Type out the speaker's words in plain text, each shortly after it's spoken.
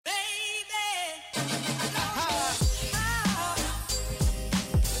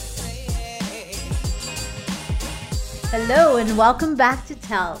Hello and welcome back to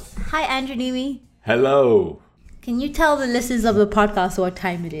Tells. Hi, Andrew Nimi. Hello. Can you tell the listeners of the podcast what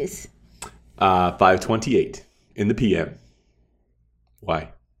time it is? 5:28 in the PM.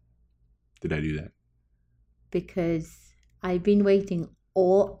 Why did I do that? Because I've been waiting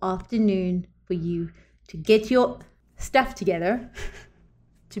all afternoon for you to get your stuff together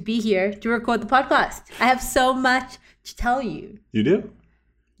to be here to record the podcast. I have so much to tell you. You do?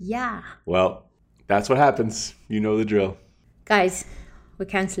 Yeah. Well, that's what happens. You know the drill. Guys, we're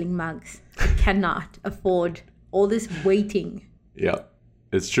cancelling mugs. I cannot afford all this waiting. Yeah,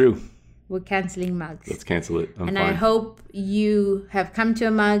 it's true. We're cancelling mugs. Let's cancel it. I'm fine. I hope you have come to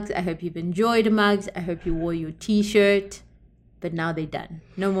a mugs. I hope you've enjoyed a mugs. I hope you wore your t-shirt. But now they're done.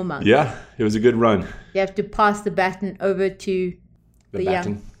 No more mugs. Yeah, it was a good run. You have to pass the baton over to the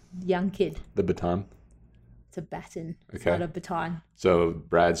young kid. The baton. It's a baton. It's Okay. not a baton. So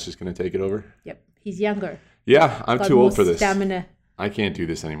Brad's just going to take it over? Yep. He's younger. Yeah, I'm Got too old more for this. Stamina. I can't do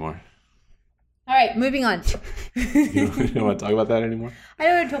this anymore. All right, moving on. You don't want to talk about that anymore? I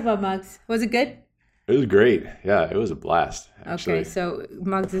don't want to talk about mugs. Was it good? It was great. Yeah, it was a blast, actually. Okay, so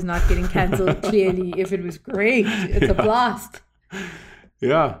mugs is not getting cancelled clearly if it was great. It's a blast.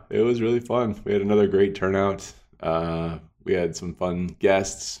 Yeah, it was really fun. We had another great turnout. We had some fun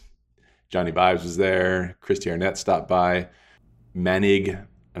guests. Johnny Vibes was there. Christy Arnett stopped by. Manig,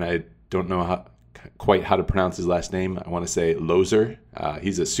 and I don't know quite how to pronounce his last name. I want to say Lozer.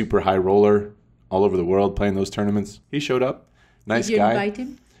 He's a super high roller all over the world playing those tournaments. He showed up. Nice Did you guy. invite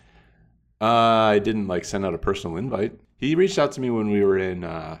him? I didn't send out a personal invite. He reached out to me when we were in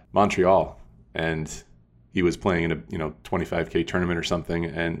Montreal, and he was playing in a 25K tournament or something,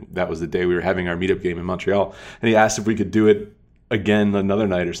 and that was the day we were having our meetup game in Montreal. And he asked if we could do it again another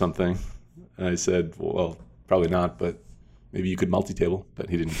night or something. And I said, well, probably not, but maybe you could multi-table. But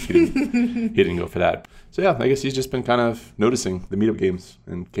he didn't. He didn't go for that. So yeah, I guess he's just been kind of noticing the meetup games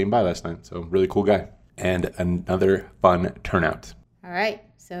and came by last night. So really cool guy, and another fun turnout. All right.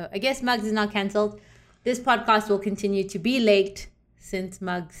 So I guess Mugs is not cancelled. This podcast will continue to be late since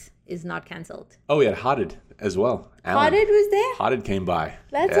Mugs is not cancelled. Oh, we had Hodded as well. Alan. Hodded was there? Hodded came by.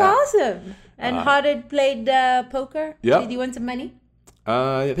 That's Yeah. awesome. And Hodded played poker? Yep. Did he win some money?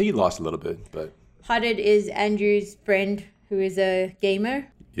 I think he lost a little bit, but Hodded is Andrew's friend who is a gamer.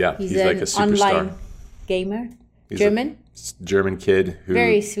 yeah, He's like an a superstar. online gamer. He's German. a German kid who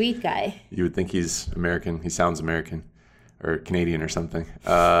Very sweet guy. you would think he's American. He sounds American or Canadian or something.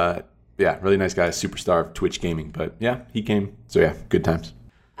 Yeah, really nice guy, superstar of Twitch gaming. But yeah, he came. So yeah, good times.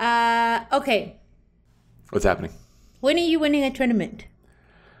 Okay. What's happening? When are you winning a tournament?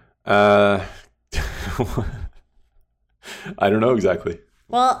 I don't know exactly.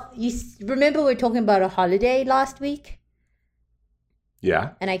 Well, you remember we were talking about a holiday last week?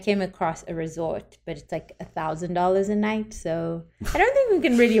 Yeah. And I came across a resort, but it's like $1,000 a night. So I don't think we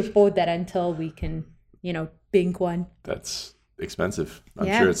can really afford that until we can, bink one. That's expensive. I'm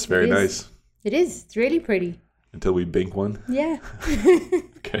Yeah, sure it's very it is. nice. It is. It's really pretty. Until we bink one. Yeah.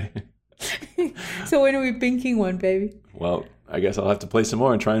 Okay. So when are we binking one, baby? Well, I guess I'll have to play some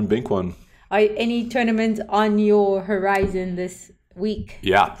more and try and bink one. Are any tournaments on your horizon this week?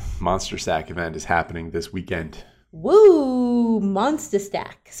 Yeah, Monster Stack event is happening this weekend. Woo! Monster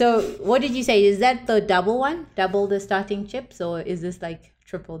Stack. So what did you say? Is that the double one? Double the starting chips? Or is this like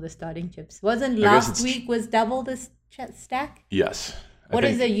triple the starting chips? Wasn't last week was double the stack? Yes. What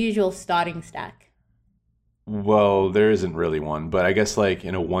is the usual starting stack? Well, there isn't really one, but I guess like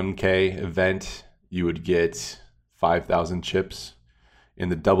in a 1K event, you would get 5,000 chips. In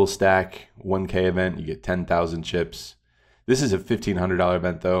the double stack 1K event, you get 10,000 chips. This is a $1,500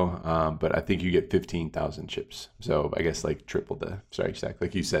 event though, but I think you get 15,000 chips. So I guess like triple the starting stack,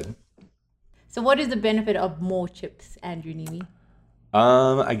 like you said. So what is the benefit of more chips, Andrew Nimi?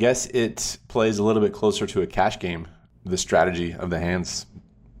 I guess it plays a little bit closer to a cash game, the strategy of the hands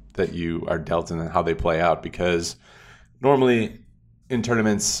that you are dealt and how they play out, because normally in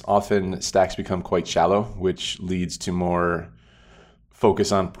tournaments, often stacks become quite shallow, which leads to more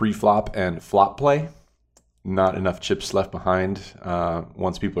focus on pre-flop and flop play. Not enough chips left behind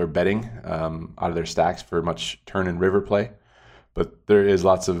once people are betting out of their stacks for much turn and river play. But there is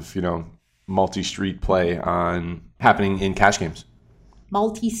lots of, multi-street play happening in cash games.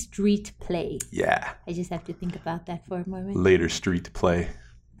 Multi-street play. Yeah. I just have to think about that for a moment. Later street play,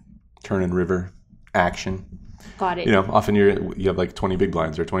 turn and river, action. Got it. Often you have like 20 big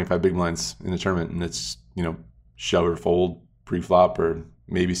blinds or 25 big blinds in the tournament, and it's, shove or fold pre-flop or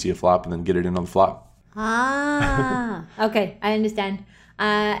maybe see a flop and then get it in on the flop. Okay, I understand.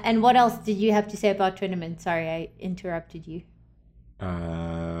 And what else did you have to say about tournaments? Sorry, I interrupted you.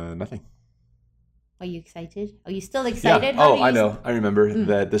 Nothing. Are you excited? Are you still excited? Yeah. I know. I remember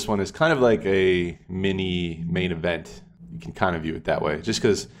that this one is kind of like a mini main event. You can kind of view it that way, just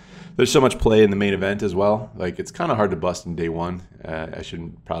because there's so much play in the main event as well. Like, it's kind of hard to bust in day one. I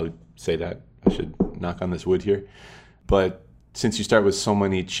shouldn't probably say that. I should knock on this wood here. But since you start with so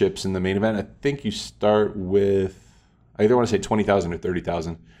many chips in the main event, I think you start with, I either want to say 20,000 or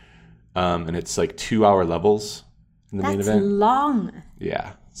 30,000. And it's like 2-hour levels in the main event. That's long.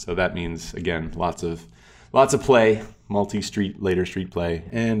 Yeah. So that means, again, lots of play, multi-street, later street play.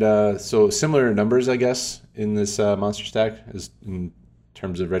 And so similar numbers, I guess, in this Monster Stack as in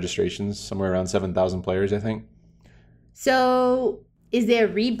terms of registrations, somewhere around 7,000 players, I think. So is there a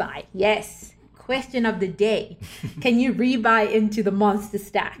rebuy? Yes. Question of the day. Can you rebuy into the Monster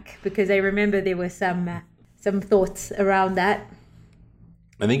Stack? Because I remember there were some thoughts around that.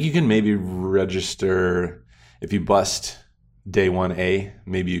 I think you can maybe register if you bust day 1A,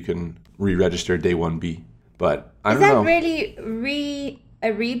 maybe you can re-register day 1B. But I don't know. Is that really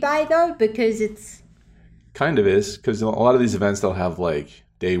a rebuy though? Because it's kind of is, because a lot of these events they'll have like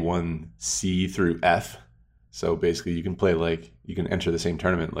day 1C through F. So basically you can play you can enter the same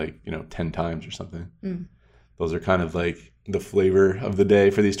tournament 10 times or something. Those are kind of like the flavor of the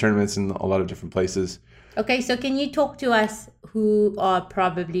day for these tournaments in a lot of different places. Okay, so can you talk to us who are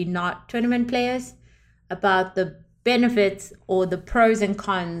probably not tournament players about the benefits or the pros and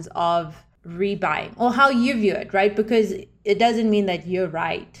cons of rebuying, or how you view it, right? Because it doesn't mean that you're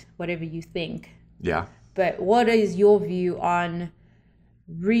right, whatever you think. Yeah. But what is your view on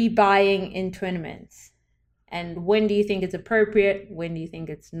rebuying in tournaments? And when do you think it's appropriate? When do you think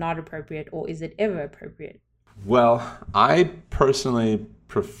it's not appropriate? Or is it ever appropriate? Well, I personally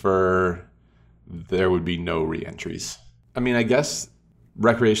prefer there would be no re-entries. I mean, I guess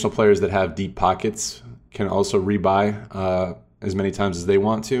recreational players that have deep pockets can also rebuy as many times as they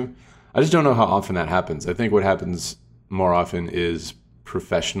want to. I just don't know how often that happens. I think what happens more often is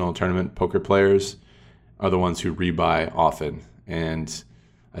professional tournament poker players are the ones who rebuy often. And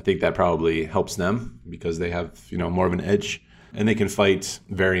I think that probably helps them because they have, more of an edge, and they can fight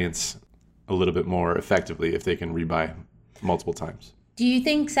variance a little bit more effectively if they can rebuy multiple times. Do you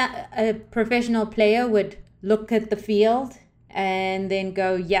think a professional player would look at the field and then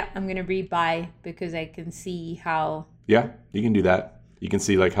go, yeah, I'm going to rebuy because I can see how... Yeah, you can do that. You can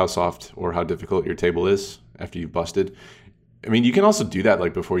see how soft or how difficult your table is after you've busted. I mean, you can also do that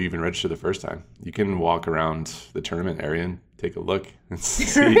before you even register the first time. You can walk around the tournament area and take a look and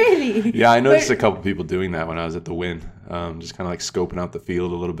see. Really? Yeah, I noticed a couple people doing that when I was at the Wynn, just kind of scoping out the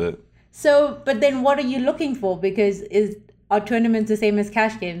field a little bit. So, but then what are you looking for? Because are tournaments the same as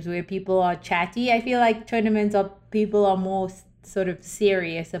cash games where people are chatty? I feel like tournaments people are more sort of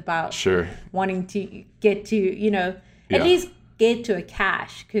serious about wanting to get to, at least get to a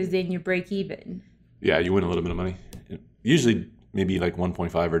cash, because then you break even. Yeah, you win a little bit of money. Usually maybe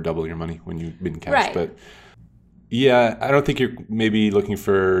 1.5 or double your money when you win cash. Right. But yeah, I don't think you're maybe looking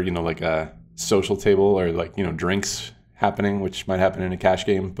for, a social table or drinks happening, which might happen in a cash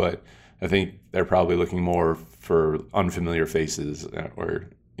game. But I think they're probably looking more for unfamiliar faces or,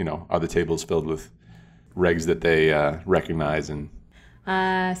 are the tables filled with regs that they recognize and...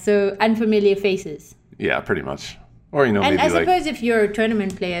 So unfamiliar faces. Yeah, pretty much. Or, and maybe I suppose if you're a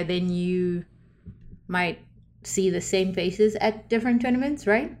tournament player, then you might see the same faces at different tournaments,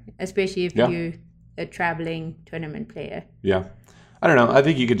 right? Especially if you're a traveling tournament player. Yeah. I don't know. I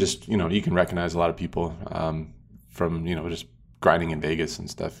think you could just, you can recognize a lot of people from, just grinding in Vegas and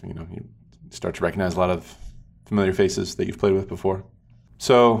stuff. You start to recognize a lot of familiar faces that you've played with before.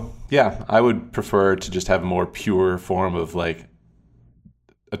 So, yeah, I would prefer to just have a more pure form of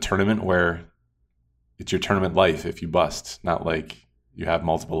a tournament where it's your tournament life if you bust, not you have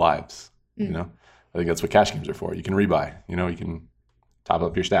multiple lives, I think that's what cash games are for. You can rebuy, you can top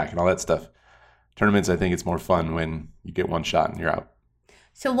up your stack and all that stuff. Tournaments, I think it's more fun when you get one shot and you're out.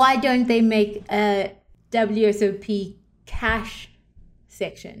 So why don't they make a WSOP cash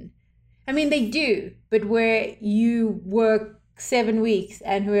section? I mean, they do, but where you work 7 weeks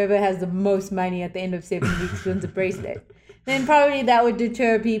and whoever has the most money at the end of 7 weeks wins a bracelet, then probably that would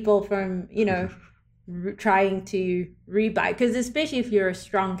deter people from, trying to rebuy. Because especially if you're a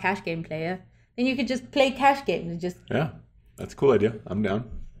strong cash game player, then you could just play cash games and just... Yeah, that's a cool idea. I'm down.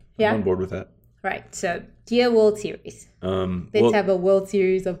 I'm on board with that. Right. So, dear World Series. Let's have a World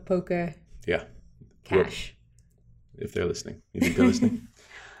Series of poker. Yeah. Cash. If they're listening. You think they're listening?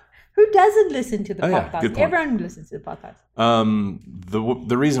 Who doesn't listen to the podcast? Yeah, good point. Everyone listens to the podcast.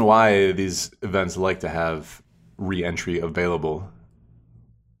 The reason why these events like to have re-entry available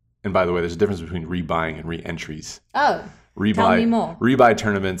And by the way, there's a difference between rebuying and re-entries. Oh, tell me more. Rebuy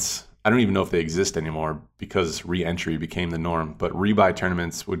tournaments, I don't even know if they exist anymore because re-entry became the norm. But rebuy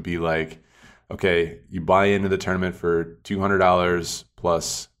tournaments would be like, okay, you buy into the tournament for $200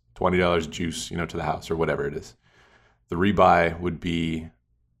 plus $20 juice, to the house or whatever it is. The rebuy would be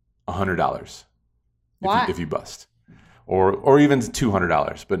 $100 if you bust, or even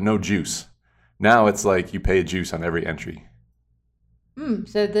 $200, but no juice. Now it's like you pay a juice on every entry.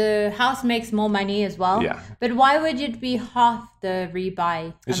 So the house makes more money as well. Yeah. But why would it be half the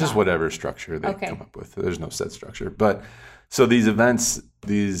rebuy? It's just whatever structure they come up with. There's no set structure. But so these events,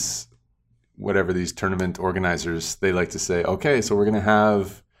 these tournament organizers, they like to say, okay, so we're going to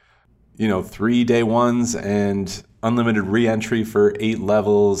have, 3 day ones and unlimited re-entry for 8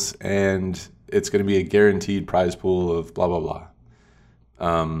 levels, and it's going to be a guaranteed prize pool of blah, blah, blah.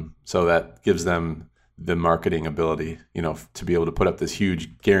 So that gives them the marketing ability, to be able to put up this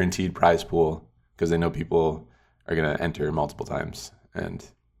huge guaranteed prize pool because they know people are going to enter multiple times and,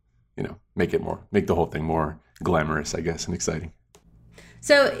 make the whole thing more glamorous, I guess, and exciting.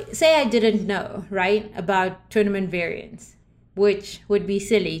 So say I didn't know, right, about tournament variants, which would be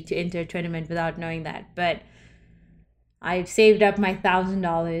silly to enter a tournament without knowing that. But I've saved up my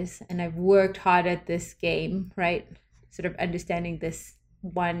 $1,000 and I've worked hard at this game, right? Sort of understanding this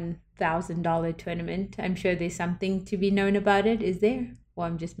 $1,000 tournament. I'm sure there's something to be known about it. Is there? Or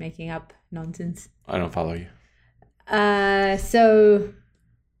I'm just making up nonsense. I don't follow you. So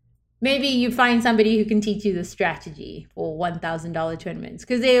maybe you find somebody who can teach you the strategy for $1,000 tournaments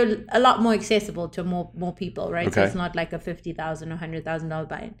because they're a lot more accessible to more people, right? Okay. So it's not like a $50,000 or $100,000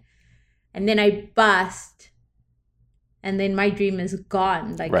 buy-in. And then I bust, and then my dream is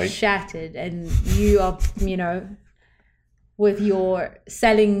gone, shattered, and you are, with your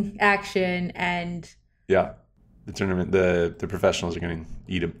selling action and the tournament, the professionals are going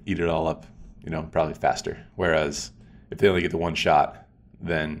to eat it all up, probably faster. Whereas if they only get the one shot,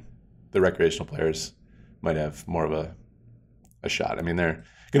 then the recreational players might have more of a shot. I mean, they're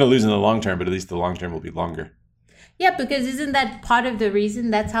going to lose in the long term, but at least the long term will be longer. Yeah, because isn't that part of the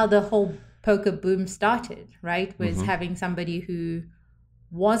reason? That's how the whole poker boom started, right? Was having somebody who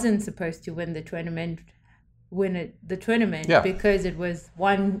wasn't supposed to win the tournament because it was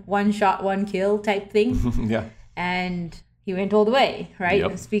one shot, one kill type thing. Yeah. And he went all the way, right?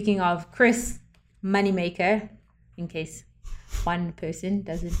 Yep. Speaking of Chris Moneymaker, in case one person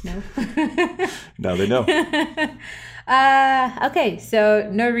doesn't know. Now they know. Okay, so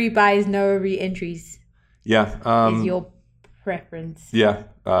no rebuys, no re-entries. Yeah. Is your preference. Yeah.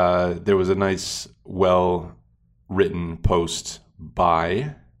 There was a nice, well-written post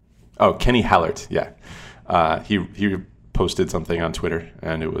by Kenny Hallert. Yeah. He posted something on Twitter,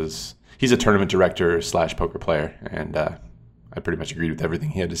 and he's a tournament director / poker player, and I pretty much agreed with everything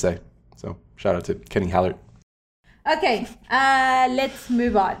he had to say. So shout out to Kenny Hallert. Okay, let's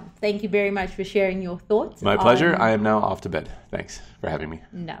move on. Thank you very much for sharing your thoughts. My pleasure. I am now off to bed. Thanks for having me.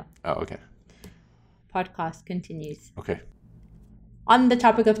 No. Oh, okay. Podcast continues. Okay. On the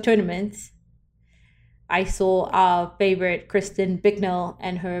topic of tournaments, I saw our favorite Kristen Bicknell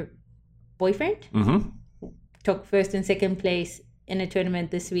and her boyfriend took first and second place in a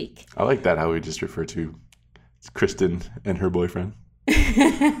tournament this week. I like that, how we just refer to Kristen and her boyfriend.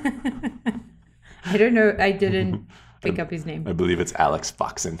 I don't know. I didn't pick up his name. I believe it's Alex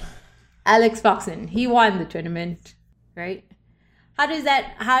Foxen. Alex Foxen. He won the tournament, right?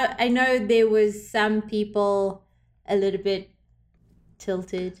 I know there was some people a little bit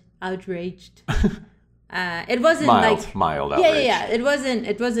tilted, outraged. It wasn't mild outrage. Yeah. It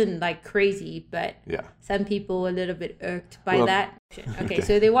wasn't like crazy, but some people were a little bit irked by that. Okay,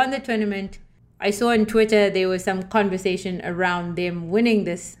 so they won the tournament. I saw on Twitter there was some conversation around them winning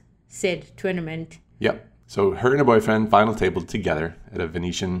this said tournament. Yep. So her and her boyfriend final tabled together at a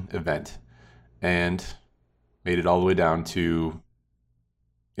Venetian event and made it all the way down to,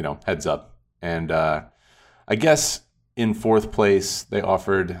 heads up. And I guess in fourth place they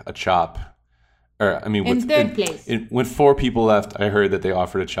offered a chop. In third place. With 4 people left, I heard that they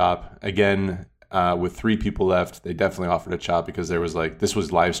offered a chop. Again, with 3 people left, they definitely offered a chop because there was this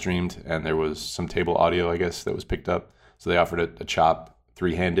was live streamed and there was some table audio, I guess, that was picked up. So they offered a chop,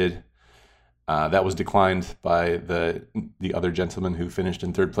 3-handed. That was declined by the other gentleman who finished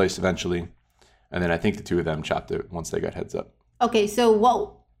in third place eventually. And then I think the 2 of them chopped it once they got heads up. Okay,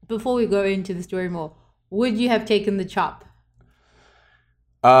 so before we go into the story more, would you have taken the chop?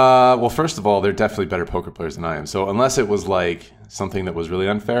 Well, first of all, they're definitely better poker players than I am. So unless it was something that was really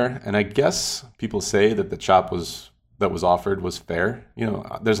unfair, and I guess people say that the chop that was offered was fair.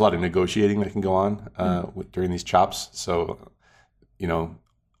 There's a lot of negotiating that can go on during these chops. So,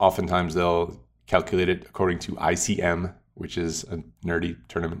 oftentimes they'll calculate it according to ICM, which is a nerdy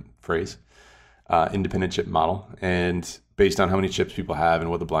tournament phrase, independent chip model. And based on how many chips people have and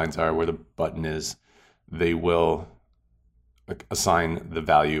what the blinds are, where the button is, they will assign the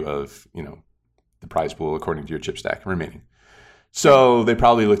value of, the prize pool according to your chip stack remaining. So they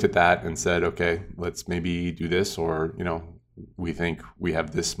probably looked at that and said, okay, let's maybe do this, or, we think we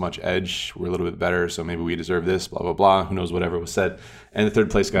have this much edge, we're a little bit better, so maybe we deserve this, blah, blah, blah. Who knows, whatever was said. And the third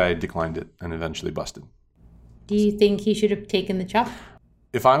place guy declined it and eventually busted. Do you think he should have taken the chop?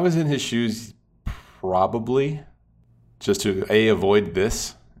 If I was in his shoes, probably, just to A, avoid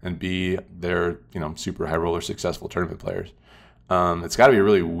this, and B, they're, super high roller successful tournament players. It's got to be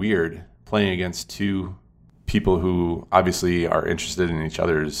really weird playing against two people who obviously are interested in each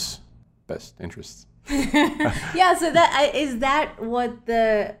other's best interests. Yeah, so is that what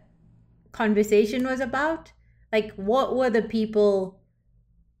the conversation was about? Like, what were the people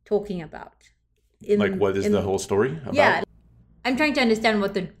talking about? What is the whole story about? Yeah, I'm trying to understand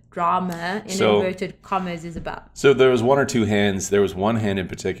what the drama, in inverted commas, is about. So there was one or two hands. There was one hand in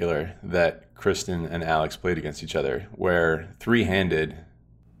particular that Kristen and Alex played against each other, where three-handed,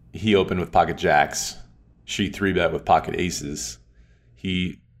 he opened with pocket jacks. She three-bet with pocket aces.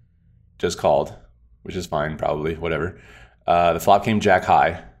 He just called, which is fine, probably, whatever. The flop came jack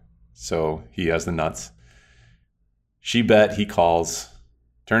high, so he has the nuts. She bet, he calls.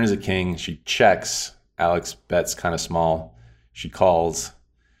 Turn is a king. She checks. Alex bets kind of small. She calls.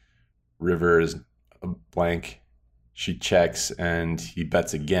 River is a blank. She checks, and he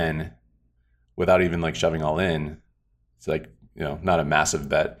bets again without even shoving all in. It's not a massive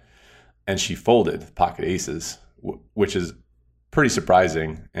bet. And she folded pocket aces, which is pretty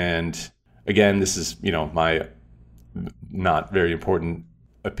surprising. And again, this is, my not very important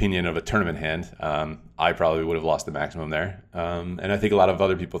opinion of a tournament hand. I probably would have lost the maximum there. And I think a lot of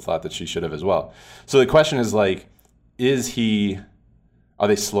other people thought that she should have as well. So the question is are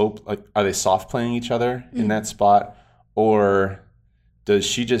they soft playing each other in that spot? Or does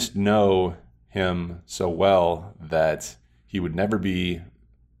she just know him so well that he would never be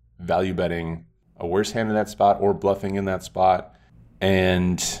value betting a worse hand in that spot or bluffing in that spot?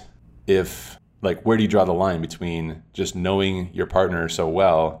 And if, where do you draw the line between just knowing your partner so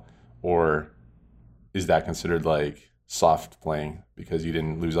well, or is that considered soft playing because you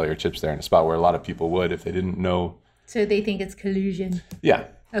didn't lose all your chips there in a spot where a lot of people would if they didn't know? So they think it's collusion. Yeah.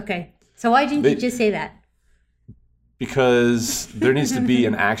 Okay. So why didn't you just say that? Because there needs to be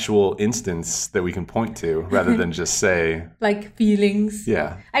an actual instance that we can point to rather than just say... feelings.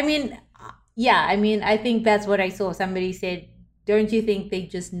 Yeah. I think that's what I saw. Somebody said, don't you think they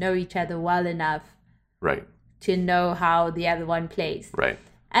just know each other well enough right to know how the other one plays? Right.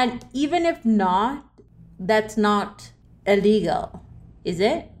 And even if not, that's not illegal, is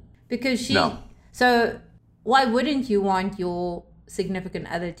it? Because No. So why wouldn't you want your significant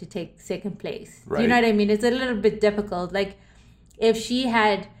other to take second place? Right. Do you know what I mean? It's a little bit difficult. If she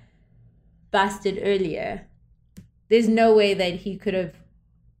had busted earlier, there's no way that he could have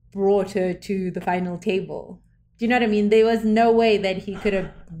brought her to the final table. Do you know what I mean? There was no way that he could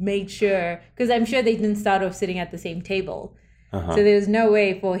have made sure, because I'm sure they didn't start off sitting at the same table. Uh-huh. So there was no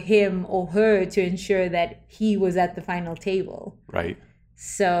way for him or her to ensure that he was at the final table. Right.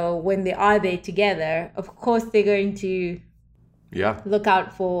 So when they are there together, of course they're going to look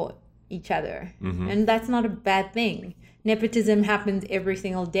out for each other. Mm-hmm. And that's not a bad thing. Nepotism happens every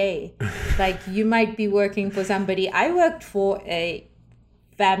single day. You might be working for somebody. I worked for a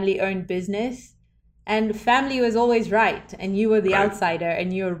family-owned business, and family was always right, and you were the outsider,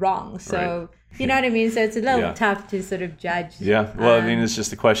 and you were wrong. So, you know what I mean? So it's a little tough to sort of judge. Yeah. Well, it's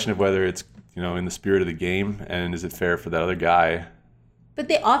just a question of whether it's, in the spirit of the game, and is it fair for that other guy? But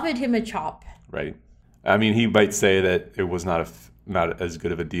they offered him a chop. Right. He might say that it was not as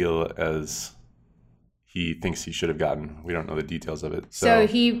good of a deal as he thinks he should have gotten. We don't know the details of it. So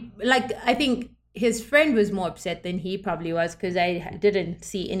he, I think his friend was more upset than he probably was, because I didn't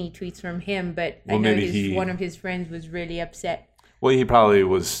see any tweets from him, but I know one of his friends was really upset. Well, he probably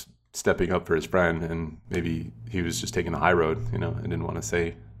was stepping up for his friend, and maybe he was just taking the high road, and didn't want to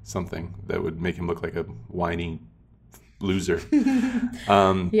say something that would make him look like a whiny loser.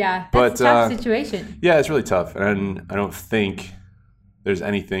 That's a tough situation. Yeah, it's really tough. And I don't think there's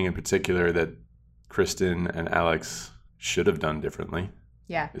anything in particular that Kristen and Alex should have done differently.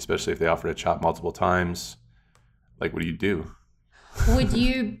 Yeah. Especially if they offered a chop multiple times. What do you do? Would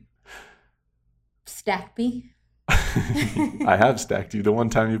you stack me? I have stacked you the one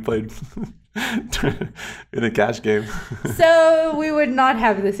time you played in a cash game. So we would not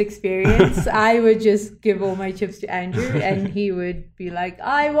have this experience. I would just give all my chips to Andrew and he would be like,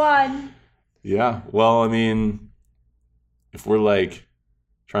 I won. Yeah. Well, I mean, if we're like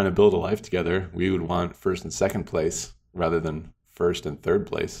trying to build a life together, we would want first and second place rather than first and third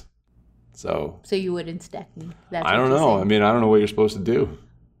place. So you wouldn't stack me. That's I don't know. I mean, I don't know what you're supposed to do.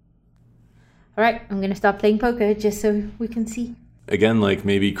 All right, I'm going to stop playing poker just so we can see. Again, like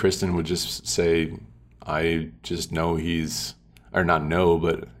maybe Kristen would just say, I just know or not know,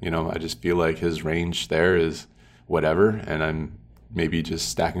 but, I just feel like his range there is whatever. And I'm maybe just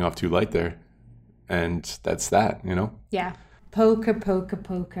stacking off too light there. And that's that, Yeah. Poker.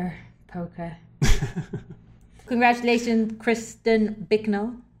 Congratulations, Kristen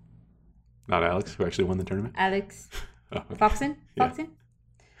Bicknell. Not Alex, who actually won the tournament. Alex Oh, okay. Foxen? Yeah.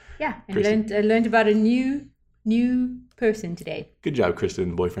 Yeah, I Kristen. learned about a new person today. Good job, Kristen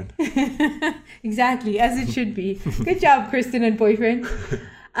and boyfriend. Exactly, as it should be. Good job, Kristen and boyfriend.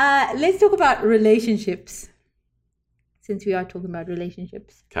 Let's talk about relationships. Since we are talking about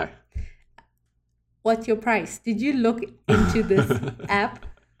relationships. Okay. What's your price? Did you look into this app?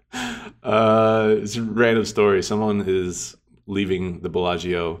 It's a random story. Someone is leaving the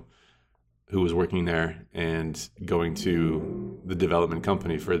Bellagio who was working there and going to the development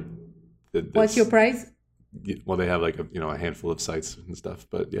company for What's your price? Well, they have like a handful of sites and stuff,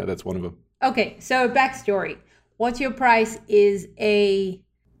 but yeah, that's one of them. Okay, so backstory. What's your price is a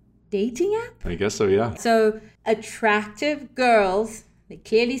dating app? I guess so, yeah. So attractive girls, they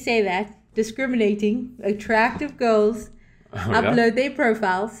clearly say that, discriminating, attractive girls upload their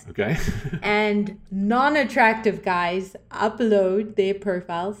profiles. Okay. And non-attractive guys upload their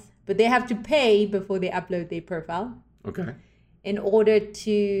profiles, but they have to pay before they upload their profile Okay. in order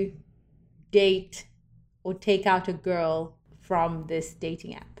to date or take out a girl from this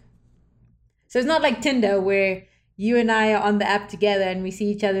dating app. So it's not like Tinder where you and I are on the app together and we see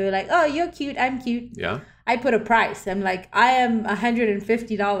each other, we're like, oh, you're cute, I'm cute. Yeah. I put a price. I'm like, I am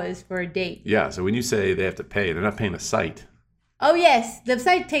 $150 for a date. Yeah, so when you say they have to pay, they're not paying the site. Oh, yes. The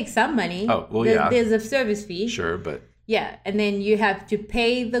site takes some money. Oh, well, yeah. There's a service fee. Sure, but Yeah. And then you have to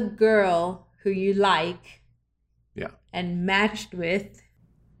pay the girl who you like yeah, and matched with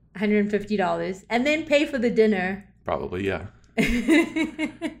 $150 and then pay for the dinner probably, yeah.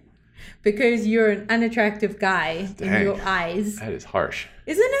 because you're an unattractive guy in Dang. your eyes. That is harsh.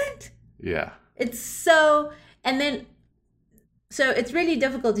 Isn't it? Yeah. It's so, and then, so it's really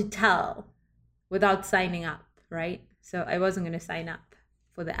difficult to tell without signing up, right? So I wasn't going to sign up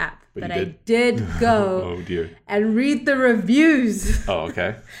for the app, but I did go Oh, dear. and read the reviews Oh,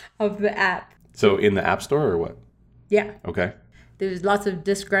 okay. of the app. So in the App Store or what? Yeah. Okay. There's lots of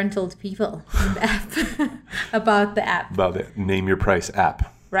disgruntled people in the app about the app. About the Name Your Price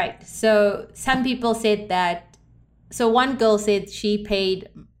app. Right. So some people said that, so one girl said she paid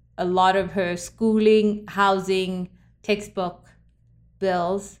a lot of her schooling, housing, textbook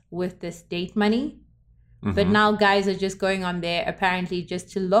bills with this date money. Mm-hmm. But now guys are just going on there apparently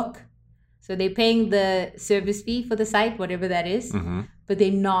just to look. So they're paying the service fee for the site, whatever that is, Mm-hmm. but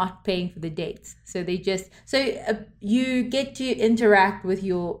they're not paying for the dates. So they just, you get to interact with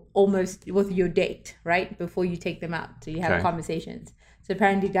your date, right? Before you take them out. So you have Okay. conversations. So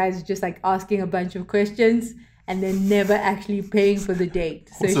apparently guys are just like asking a bunch of questions and then never actually paying for the date.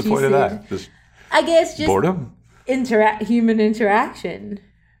 So What's the she point of said, that? Just I guess just boredom? human interaction,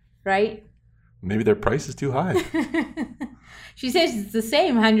 right? Maybe their price is too high She says it's the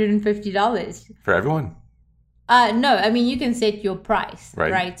same, $150. for everyone. No, I mean, you can set your price,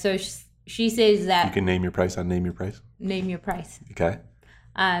 Right. right? So she says that You can name your price on Name Your Price. name your price. Okay.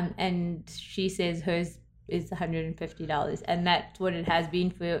 And she says hers is $150, and that's what it had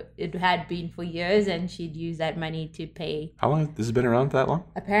been for years, and she'd use that money to pay. How long? This has been around that long?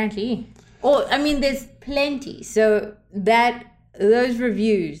 Apparently. Or, I mean, there's plenty. So those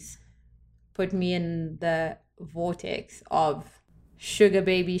reviews put me in the vortex of sugar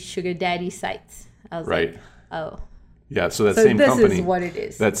baby, sugar daddy sites. I was Right. like, oh. Yeah, so that So same this company, is what it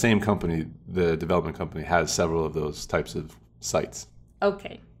is. that same company, the development company, has several of those types of sites.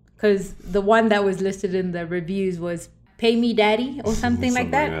 Okay. Because the one that was listed in the reviews was Pay Me Daddy or something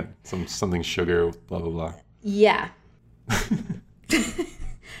like that. Something sugar, blah, blah, blah. Yeah.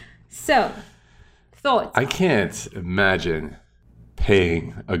 So, thoughts? I can't imagine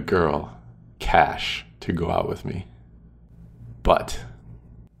paying a girl cash to go out with me. But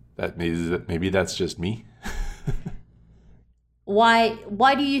that means that maybe that's just me. Why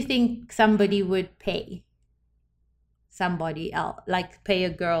do you think somebody would pay? somebody else, like pay a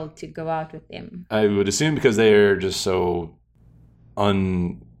girl to go out with them? I would assume because they're just so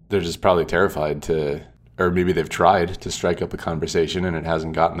they're just probably terrified to, or maybe they've tried to strike up a conversation and it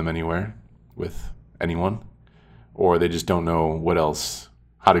hasn't gotten them anywhere with anyone, or they just don't know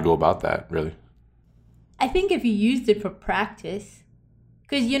how to go about that, really. I think if you used it for practice,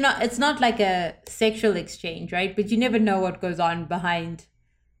 because it's not like a sexual exchange, right? But you never know what goes on behind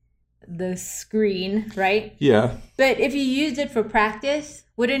the screen, right? Yeah. But if you used it for practice,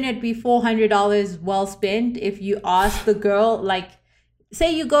 wouldn't it be $400 well spent if you ask the girl, like, say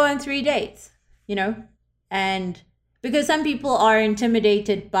you go on 3 dates, and because some people are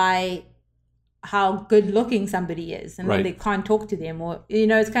intimidated by how good looking somebody is, and then they can't talk to them, or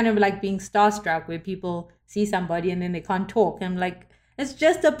it's kind of like being starstruck where people see somebody and then they can't talk. And I'm like, it's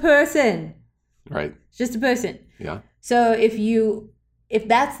just a person, right? It's just a person. Yeah. So if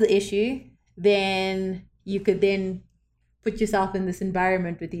that's the issue, then you could then put yourself in this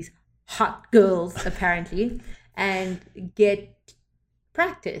environment with these hot girls apparently and get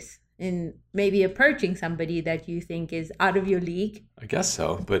practice in maybe approaching somebody that you think is out of your league. I guess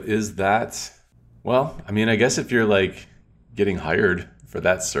so. But is that, well, I mean, I guess if you're like getting hired for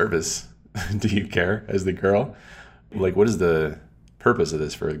that service, do you care as the girl? Like, what is the purpose of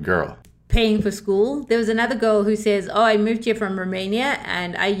this for a girl? Paying for school. There was another girl who says, I moved here from Romania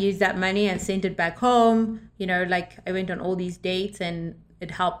and I used that money and sent it back home. Like I went on all these dates and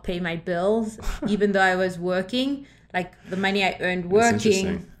it helped pay my bills, even though I was working. Like the money I earned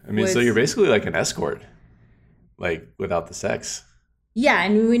working. I mean, so you're basically like an escort, like without the sex. Yeah,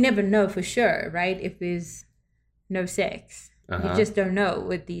 and we never know for sure, right? If there's no sex. You just don't know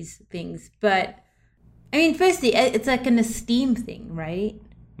with these things. But I mean, firstly, it's like an esteem thing, right?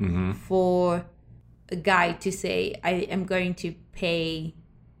 Mm-hmm. For a guy to say, I am going to pay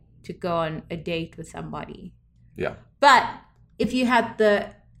to go on a date with somebody. Yeah. But if you had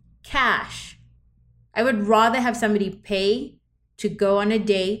the cash, I would rather have somebody pay to go on a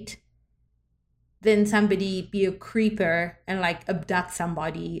date than somebody be a creeper and like abduct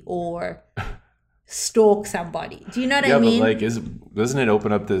somebody or stalk somebody. Do you know what I mean? Yeah, but like, doesn't it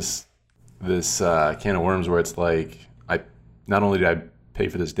open up this can of worms where it's like, not only did I pay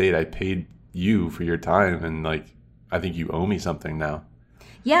for this date, I paid you for your time, and like I think you owe me something now.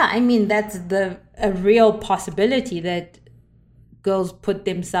 Yeah, I mean that's a real possibility that girls put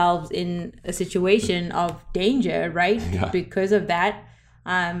themselves in a situation of danger, right? Yeah. Because of that.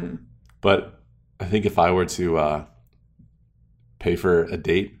 But I think if I were to pay for a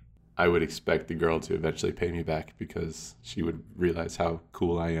date, I would expect the girl to eventually pay me back because she would realize how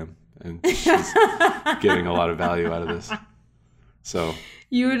cool I am and she's getting a lot of value out of this. So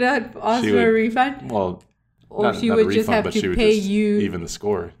you would ask for a refund? Well, or she would just have to pay you even the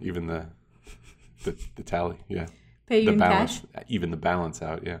score, even the tally, yeah. Pay you the in balance, cash? Even the balance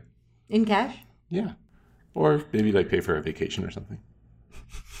out, yeah. In cash? Yeah. Or maybe like pay for a vacation or something.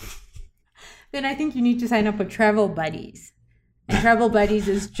 Then I think you need to sign up for Travel Buddies. And Travel Buddies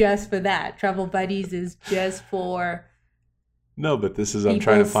is just for that. Travel Buddies is just for... No, but this is, I'm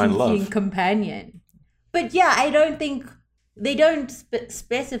trying to find love. Companion. But yeah, I don't think... They don't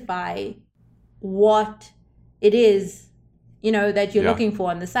specify what it is, that you're looking for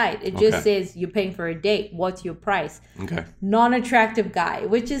on the site. It just says you're paying for a date. What's your price? Okay. Non-attractive guy,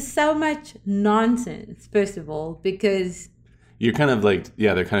 which is so much nonsense, first of all, because... You're kind of like,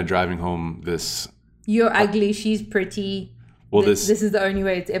 they're kind of driving home this... You're ugly, she's pretty. Well, this is the only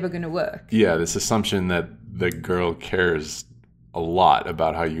way it's ever going to work. Yeah, this assumption that the girl cares a lot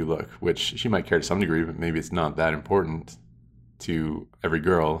about how you look, which she might care to some degree, but maybe it's not that important to every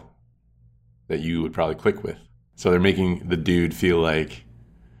girl that you would probably click with. So they're making the dude feel like...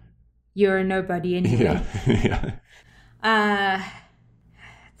 You're a nobody anyway. Yeah.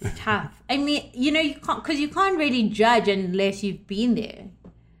 It's tough. I mean, you can't, because you can't really judge unless you've been there.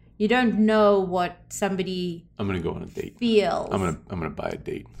 You don't know what somebody... I'm gonna go on a date. Feels. I'm gonna buy a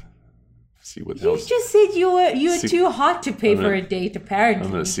date. See what the hell. You just said you were too hot to pay for a date. Apparently,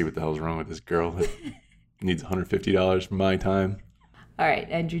 I'm gonna see what the hell's wrong with this girl that needs $150 for my time. All right,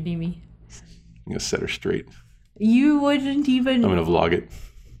 Andrew Nemi. I'm gonna set her straight. You wouldn't even. I'm gonna vlog it.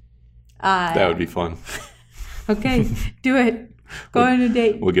 That would be fun. Okay, do it. Go on a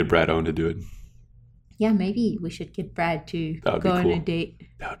date. We'll get Brad Owen to do it. Yeah, maybe we should get Brad to go on a date.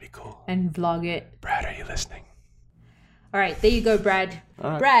 That would be cool. And vlog it. Brad, are you listening? All right, there you go, Brad.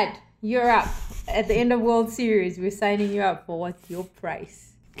 All right. Brad, you're up. At the end of World Series, we're signing you up for what's your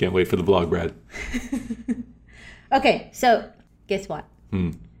price. Can't wait for the vlog, Brad. Okay, so guess what?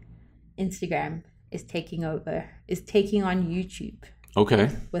 Instagram is taking on YouTube. Okay.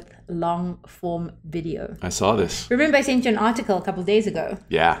 with long form video. I saw this. Remember I sent you an article a couple of days ago,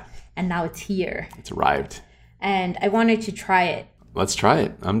 Yeah. and now it's here. It's arrived. And I wanted to try it. Let's try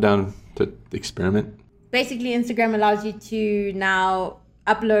it. I'm down to experiment. Basically, Instagram allows you to now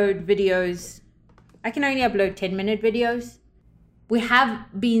upload videos. I can only upload 10-minute videos. We have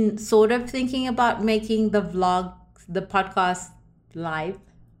been sort of thinking about making the podcast live.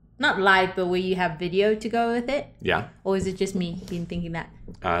 Not live, but where you have video to go with it. Yeah. Or is it just me been thinking that?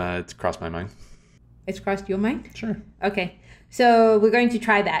 It's crossed my mind. It's crossed your mind? Sure. Okay. So we're going to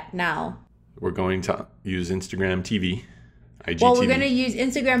try that now. We're going to use Instagram TV, IGTV. Well, we're going to use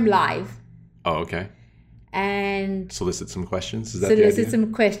Instagram Live Oh, okay. and Solicit some questions. Is that the solicit idea?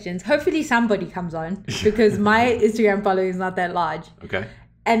 some questions. Hopefully somebody comes on because my Instagram following is not that large. Okay.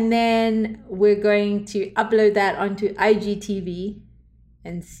 And then we're going to upload that onto IGTV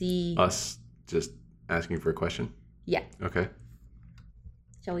and see. Us just asking for a question? Yeah. Okay.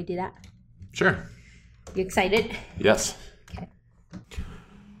 Shall we do that? Sure. You excited? Yes. Okay.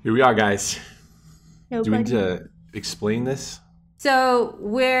 Here we are, guys. No, Do we need to explain this? So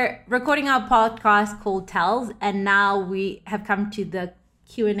we're recording our podcast called Tells, and now we have come to the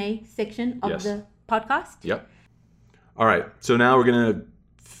Q&A section of Yes. the podcast. Yep. All right. So now we're going to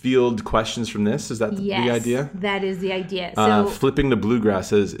field questions from this. Is that the idea? That is the idea. So Flipping the bluegrass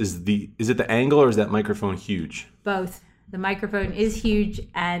says, is it the angle or is that microphone huge? both. The microphone is huge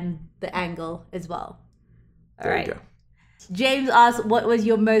and the angle as well. All There right. you go. James asked, what was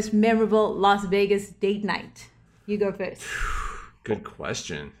your most memorable Las Vegas date night? You go first. Good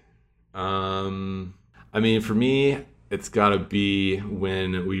question. I mean, for me, it's got to be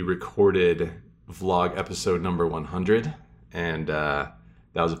when we recorded vlog episode number 100, and that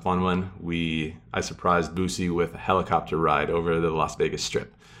was a fun one. I surprised Boosie with a helicopter ride over the Las Vegas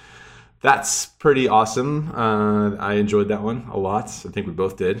Strip. That's pretty awesome. I enjoyed that one a lot. I think we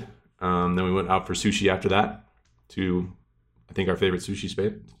both did. Then we went out for sushi after that to, I think, our favorite sushi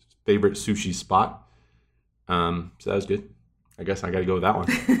spot. So that was good. I guess I got to go with that one.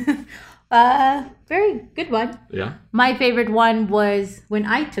 Very good one. Yeah. My favorite one was when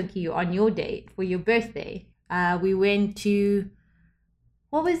I took you on your date for your birthday. We went to,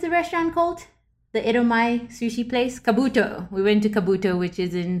 what was the restaurant called? The Edomai sushi place? Kabuto. We went to Kabuto, which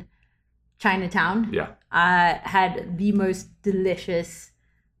is in Chinatown. Yeah. Had the most delicious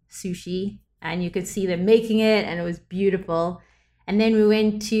sushi, and you could see them making it, and it was beautiful. And then we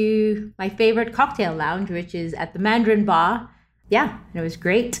went to my favorite cocktail lounge, which is at the Mandarin Bar. Yeah, and it was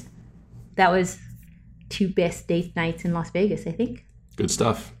great. That was 2 best date nights in Las Vegas, I think. Good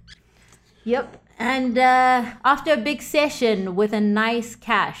stuff. Yep. And after a big session with a nice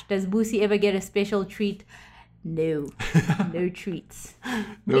cash, does Boosie ever get a special treat? No. No treats.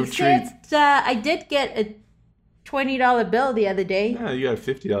 No treats. Except I did get a $20 bill the other day. Yeah, you got a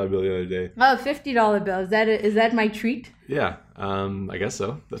 $50 bill the other day. Oh, $50 bill. Is that my treat? Yeah, I guess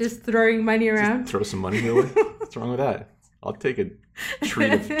so. Just throwing money around? Throw some money your way. What's wrong with that? I'll take a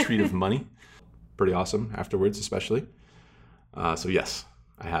treat of money. Pretty awesome afterwards, especially. So yes,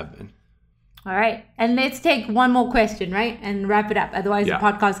 I have been. All right. And let's take one more question, right? And wrap it up. Otherwise, Yeah. the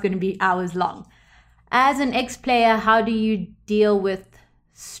podcast is going to be hours long. As an ex-player, how do you deal with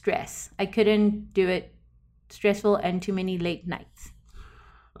stress? I couldn't do it. Stressful and too many late nights.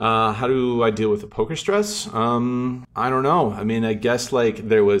 How do I deal with the poker stress? I don't know. I mean, I guess like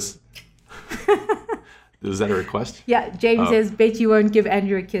there was... Was that a request? Yeah, James says, bet you won't give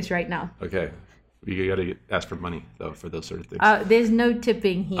Andrew a kiss right now. Okay. You got to ask for money, though, for those sort of things. There's no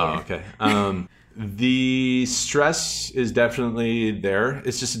tipping here. Oh, okay. The stress is definitely there.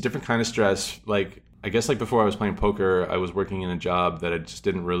 It's just a different kind of stress. Like, I guess like before I was playing poker, I was working in a job that I just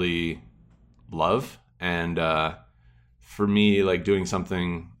didn't really love. And for me, like doing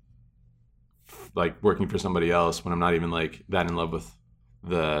something like working for somebody else when I'm not even like that in love with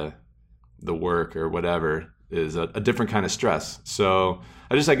the work or whatever is a different kind of stress. So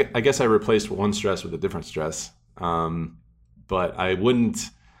I guess I replaced one stress with a different stress. But I wouldn't,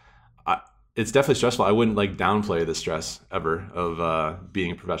 it's definitely stressful. I wouldn't like downplay the stress ever of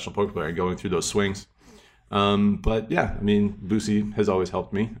being a professional poker player and going through those swings. But yeah, I mean, Boosie has always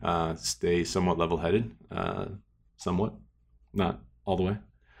helped me stay somewhat level-headed, somewhat, not all the way.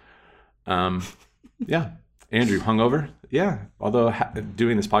 Yeah. Andrew, hungover? Yeah. Although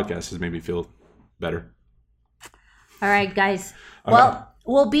doing this podcast has made me feel better. All right, guys. All well, right.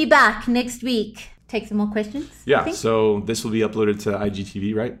 We'll be back next week. Take some more questions. I Yeah. think. So this will be uploaded to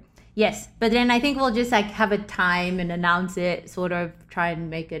IGTV, right? Yes, but then I think we'll just like have a time and announce it, sort of try and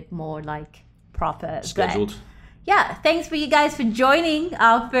make it more like proper. Scheduled. But yeah, thanks for you guys for joining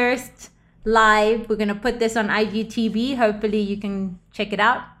our first live. We're going to put this on IGTV. Hopefully you can check it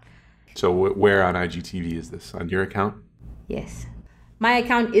out. So where on IGTV is this? On your account? Yes. My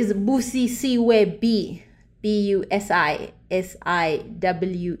account is BusiSiweb. BusiSiweb.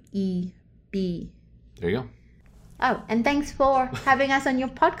 There you go. Oh, and thanks for having us on your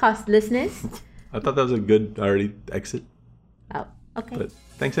podcast, listeners. I thought that was a good already exit. Oh, okay. But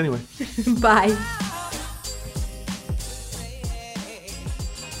thanks anyway. Bye.